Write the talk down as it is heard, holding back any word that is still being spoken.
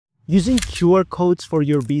Using QR codes for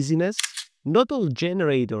your business? Not all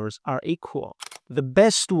generators are equal. The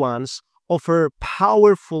best ones offer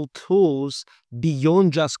powerful tools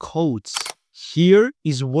beyond just codes. Here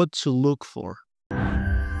is what to look for.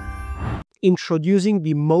 Introducing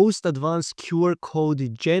the most advanced QR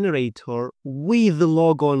code generator with the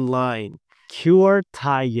log online, QR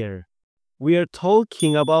Tiger. We are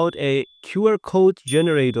talking about a QR code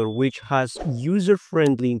generator which has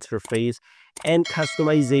user-friendly interface and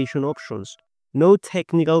customization options. No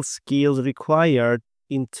technical skills required,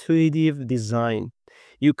 intuitive design.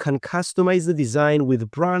 You can customize the design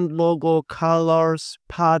with brand logo, colors,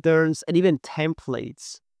 patterns, and even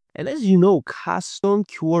templates. And as you know, custom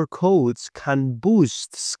QR codes can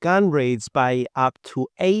boost scan rates by up to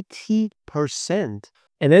 80%.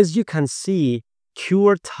 And as you can see,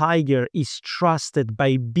 QR Tiger is trusted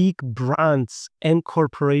by big brands and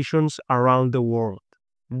corporations around the world.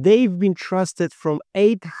 They've been trusted from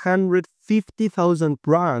 850,000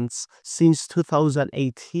 brands since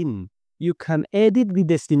 2018. You can edit the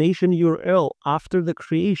destination URL after the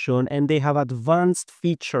creation, and they have advanced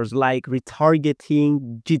features like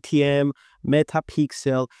retargeting, GTM,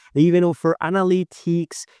 metapixel. They even offer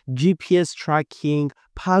analytics, GPS tracking,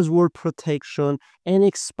 password protection, and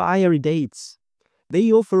expiry dates.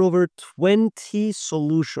 They offer over 20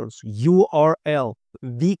 solutions: URL,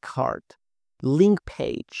 vCard, link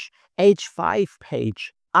page, H5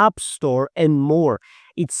 page, App Store, and more.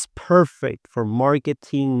 It's perfect for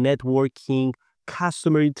marketing, networking,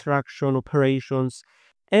 customer interaction operations,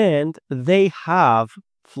 and they have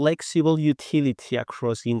flexible utility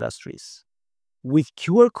across industries. With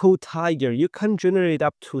QR Code Tiger, you can generate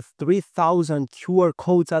up to 3,000 QR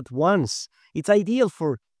codes at once. It's ideal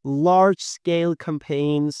for large-scale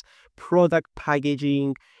campaigns, product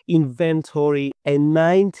packaging, inventory, and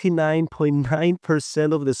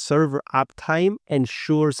 99.9% of the server uptime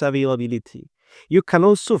ensures availability. You can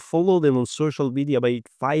also follow them on social media by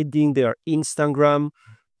finding their Instagram,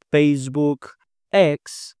 Facebook,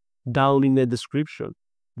 X down in the description.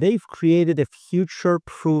 They've created a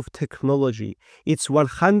future-proof technology. It's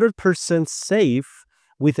 100% safe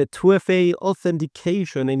with a 2FA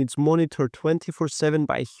authentication, and it's monitored 24/7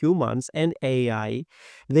 by humans and AI.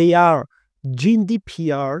 They are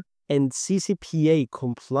GDPR and CCPA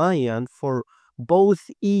compliant for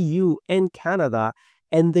both EU and Canada,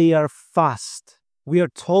 and they are fast. We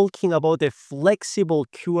are talking about a flexible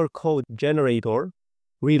QR code generator,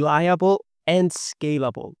 reliable and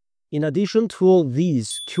scalable. In addition to all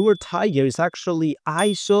these, QR Tiger is actually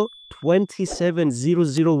ISO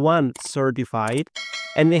 27001 certified,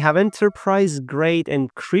 and they have enterprise-grade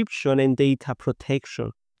encryption and data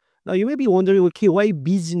protection. Now, you may be wondering, okay, why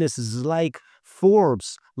businesses like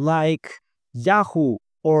Forbes, like Yahoo,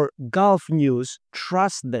 or Gulf News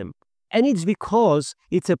trust them? And it's because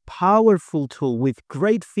it's a powerful tool with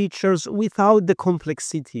great features without the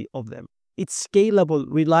complexity of them. It's scalable,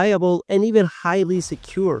 reliable, and even highly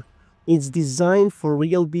secure. It's designed for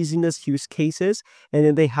real business use cases, and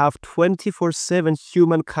then they have 24/7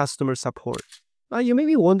 human customer support. Now, you may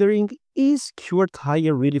be wondering, is QR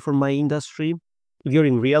Tiger really for my industry? If you're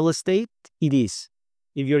in real estate, it is.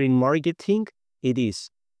 If you're in marketing, it is.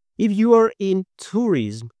 If you are in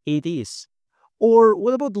tourism, it is. Or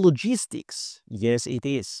what about logistics? Yes, it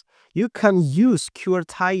is. You can use QR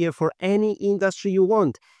Tiger for any industry you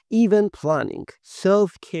want, event planning,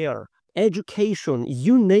 self-care, education,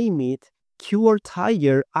 you name it. QR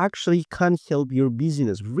Tiger actually can help your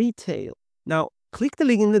business, retail. Now, click the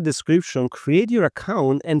link in the description, create your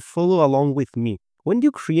account, and follow along with me. When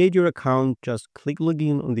you create your account, just click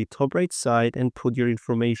login on the top right side and put your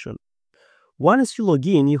information. Once you log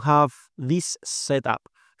in, you have this setup.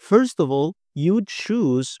 First of all, you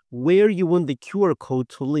choose where you want the QR code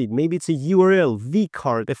to lead. Maybe it's a URL,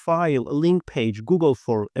 vCard, a file, a link page, Google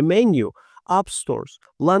form, a menu, app stores,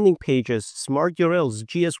 landing pages, smart URLs,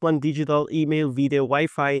 GS1 digital, email, video,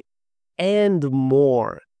 Wi-Fi, and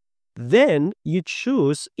more. Then you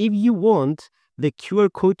choose if you want the QR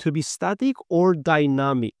code to be static or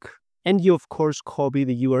dynamic. And you, of course, copy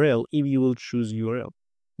the URL if you will choose URL.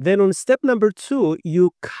 Then on step number 2,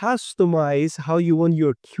 you customize how you want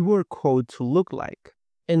your QR code to look like.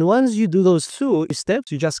 And once you do those 2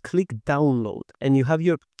 steps, you just click download and you have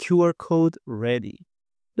your QR code ready.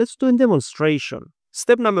 Let's do a demonstration.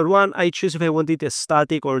 Step number 1, I choose if I wanted a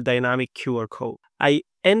static or dynamic QR code. I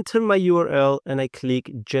enter my URL and I click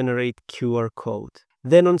generate QR code.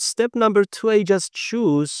 Then on step number 2, I just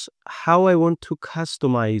choose how I want to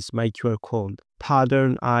customize my QR code.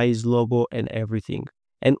 Pattern, eyes, logo, and everything.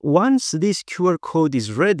 And once this QR code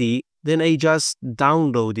is ready, then I just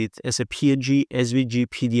download it as a PNG, SVG,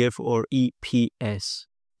 PDF, or EPS.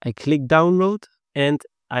 I click download and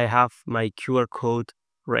I have my QR code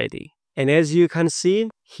ready. And as you can see,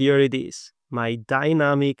 here it is, my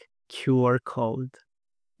dynamic QR code.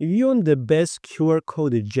 If you want the best QR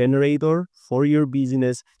code generator for your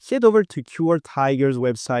business, head over to QR Tiger's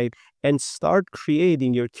website and start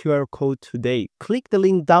creating your QR code today. Click the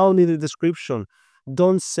link down in the description.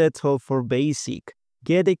 Don't settle for basic.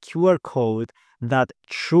 Get a QR code that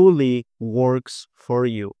truly works for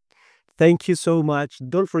you. Thank you so much.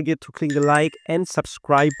 Don't forget to click the like and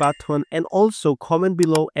subscribe button and also comment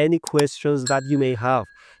below any questions that you may have.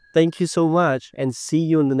 Thank you so much and see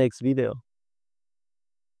you in the next video.